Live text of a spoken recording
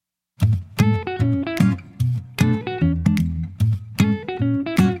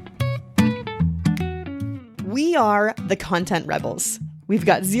are the content rebels. We've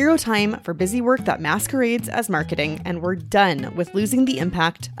got zero time for busy work that masquerades as marketing, and we're done with losing the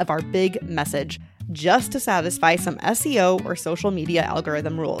impact of our big message just to satisfy some SEO or social media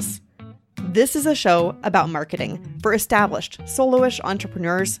algorithm rules. This is a show about marketing for established, soloish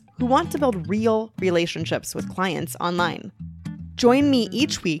entrepreneurs who want to build real relationships with clients online. Join me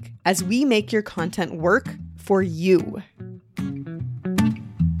each week as we make your content work for you.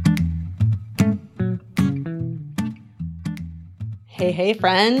 Hey,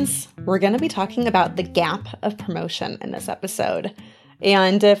 friends. We're going to be talking about the gap of promotion in this episode.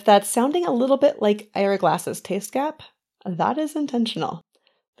 And if that's sounding a little bit like Ira Glass's taste gap, that is intentional.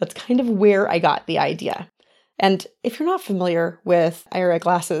 That's kind of where I got the idea. And if you're not familiar with Ira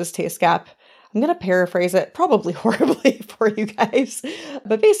Glass's taste gap, I'm going to paraphrase it probably horribly for you guys.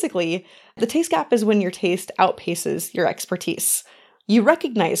 But basically, the taste gap is when your taste outpaces your expertise. You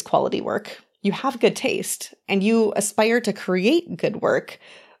recognize quality work, you have good taste, and you aspire to create good work,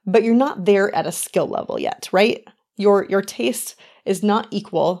 but you're not there at a skill level yet, right? Your taste is not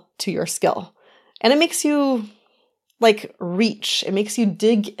equal to your skill. And it makes you reach. It makes you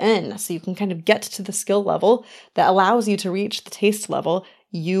dig in so you can kind of get to the skill level that allows you to reach the taste level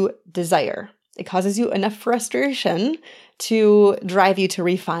you desire. It causes you enough frustration to drive you to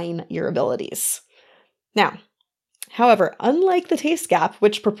refine your abilities. Now, however, unlike the taste gap,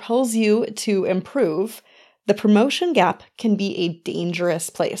 which propels you to improve, the promotion gap can be a dangerous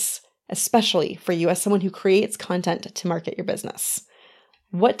place, especially for you as someone who creates content to market your business.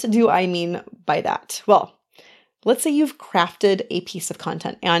 What do I mean by that? Well, let's say you've crafted a piece of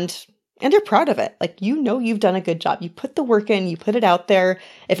content and you're proud of it. You've done a good job. You put the work in, you put it out there.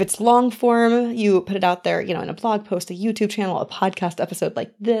 If it's long form, you put it out there, in a blog post, a YouTube channel, a podcast episode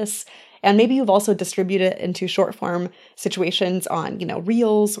like this. And maybe you've also distributed it into short form situations on,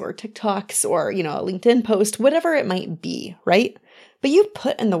 Reels or TikToks or, a LinkedIn post, whatever it might be, right? But you've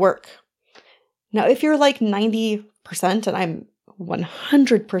put in the work. Now, if you're 90%, and I'm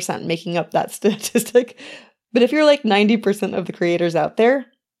 100% making up that statistic, but if you're 90% of the creators out there,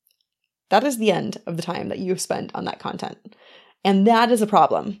 that is the end of the time that you've spent on that content. And that is a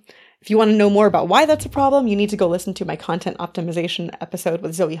problem. If you want to know more about why that's a problem, you need to go listen to my content optimization episode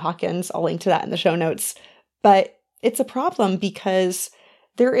with Zoe Hawkins. I'll link to that in the show notes. But it's a problem because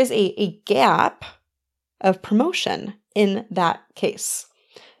there is a gap of promotion in that case.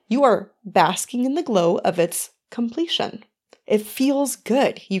 You are basking in the glow of its completion. It feels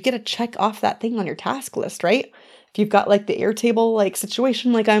good. You get to check off that thing on your task list, right? If you've got the Airtable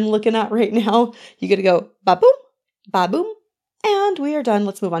situation like I'm looking at right now, you get to go ba-boom, ba-boom, and we are done.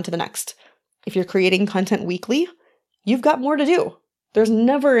 Let's move on to the next. If you're creating content weekly, you've got more to do. There's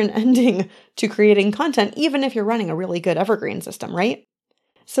never an ending to creating content, even if you're running a really good evergreen system, right?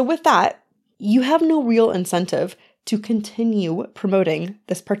 So with that, you have no real incentive to continue promoting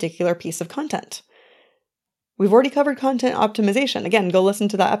this particular piece of content. We've already covered content optimization. Again, go listen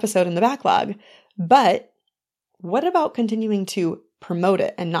to that episode in the backlog. But what about continuing to promote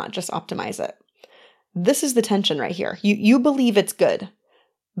it and not just optimize it? This is the tension right here. You believe it's good,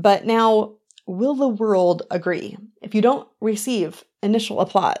 but now will the world agree? If you don't receive initial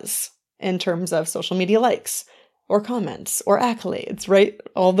applause in terms of social media likes or comments or accolades, right?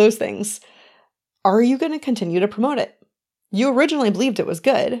 All those things, are you going to continue to promote it? You originally believed it was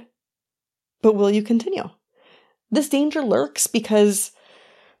good, but will you continue? This danger lurks because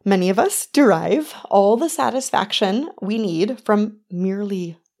many of us derive all the satisfaction we need from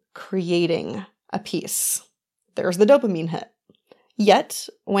merely creating a piece. There's the dopamine hit. Yet,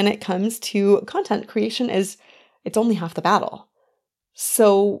 when it comes to content creation, it's only half the battle.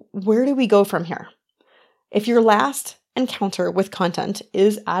 So where do we go from here? If your last encounter with content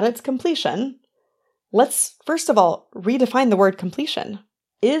is at its completion, let's first of all redefine the word completion.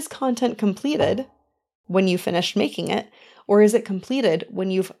 Is content completed when you finished making it, or is it completed when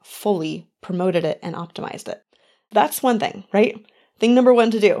you've fully promoted it and optimized it? That's one thing, right? Thing number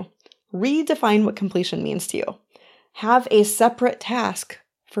one to do. Redefine what completion means to you. Have a separate task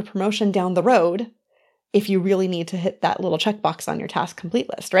for promotion down the road if you really need to hit that little checkbox on your task complete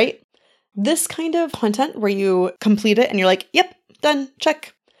list, right? This kind of content where you complete it and you're like, yep, done,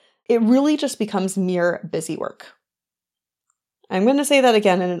 check. It really just becomes mere busy work. I'm going to say that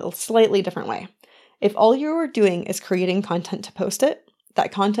again in a slightly different way. If all you are doing is creating content to post it,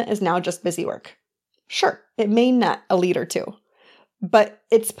 that content is now just busy work. Sure, it may net a lead or two, but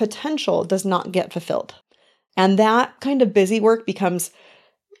its potential does not get fulfilled. And that kind of busy work becomes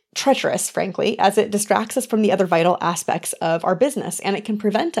treacherous, frankly, as it distracts us from the other vital aspects of our business, and it can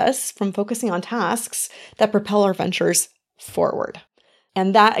prevent us from focusing on tasks that propel our ventures forward.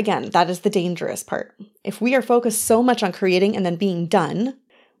 And that, again, that is the dangerous part. If we are focused so much on creating and then being done,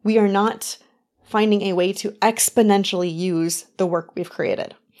 we are not finding a way to exponentially use the work we've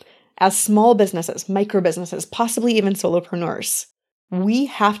created. As small businesses, micro businesses, possibly even solopreneurs, we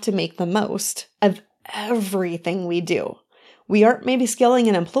have to make the most of everything we do. We aren't maybe scaling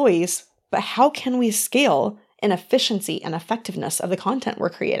in employees, but how can we scale in efficiency and effectiveness of the content we're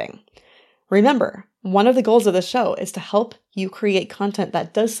creating? Remember, one of the goals of the show is to help you create content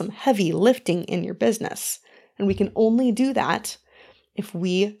that does some heavy lifting in your business. And we can only do that if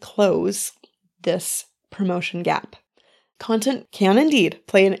we close this promotion gap. Content can indeed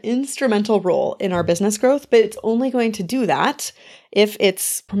play an instrumental role in our business growth, but it's only going to do that if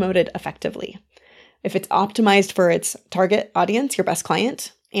it's promoted effectively, if it's optimized for its target audience, your best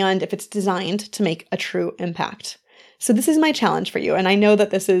client, and if it's designed to make a true impact. So this is my challenge for you, and I know that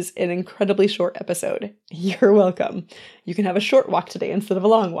this is an incredibly short episode. You're welcome. You can have a short walk today instead of a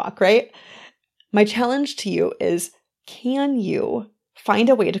long walk, right? My challenge to you is, can you find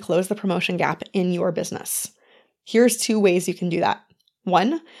a way to close the promotion gap in your business? Here's 2 ways you can do that.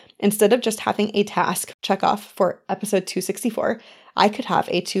 1, instead of just having a task check off for episode 264, I could have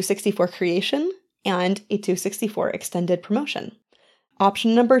a 264 creation and a 264 extended promotion.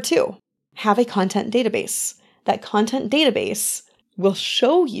 Option number 2, have a content database. That content database will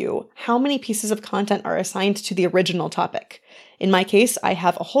show you how many pieces of content are assigned to the original topic. In my case, I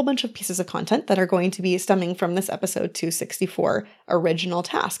have a whole bunch of pieces of content that are going to be stemming from this episode 264 original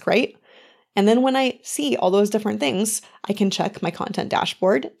task, right? And then when I see all those different things, I can check my content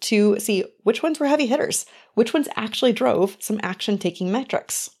dashboard to see which ones were heavy hitters, which ones actually drove some action-taking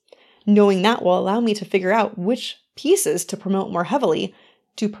metrics. Knowing that will allow me to figure out which pieces to promote more heavily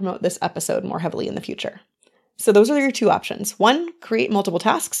to promote this episode more heavily in the future. So those are your 2 options. 1, create multiple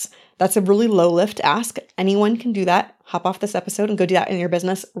tasks. That's a really low lift ask. Anyone can do that. Hop off this episode and go do that in your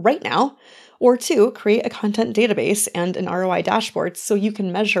business right now. Or 2, create a content database and an ROI dashboard so you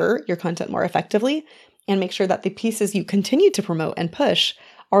can measure your content more effectively and make sure that the pieces you continue to promote and push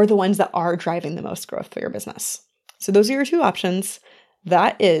are the ones that are driving the most growth for your business. So those are your 2 options.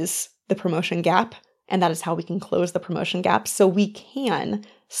 That is the promotion gap, and that is how we can close the promotion gap so we can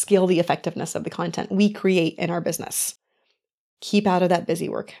scale the effectiveness of the content we create in our business. Keep out of that busy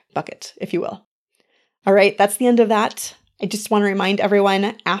work bucket, if you will. All right, that's the end of that. I just want to remind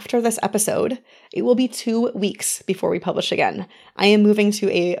everyone, after this episode, it will be 2 weeks before we publish again. I am moving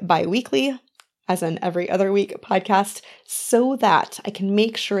to a bi-weekly, as in every other week podcast, so that I can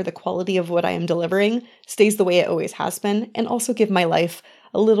make sure the quality of what I am delivering stays the way it always has been, and also give my life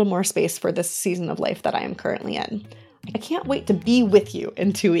a little more space for this season of life that I am currently in. I can't wait to be with you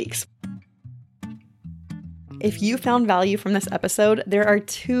in 2 weeks. If you found value from this episode, there are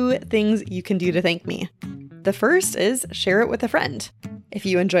 2 things you can do to thank me. The first is share it with a friend. If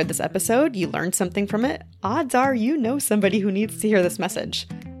you enjoyed this episode, you learned something from it, odds are you know somebody who needs to hear this message.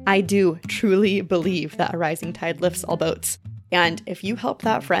 I do truly believe that a rising tide lifts all boats. And if you help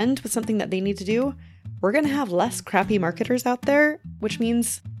that friend with something that they need to do, we're going to have less crappy marketers out there, which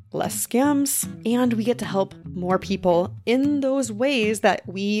means less scams, and we get to help more people in those ways that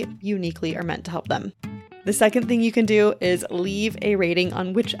we uniquely are meant to help them. The second thing you can do is leave a rating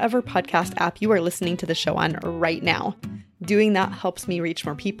on whichever podcast app you are listening to the show on right now. Doing that helps me reach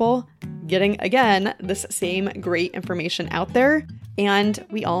more people, getting, again, this same great information out there, and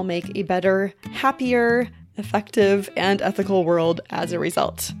we all make a better, happier, effective, and ethical world as a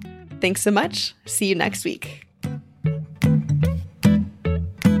result. Thanks so much. See you next week.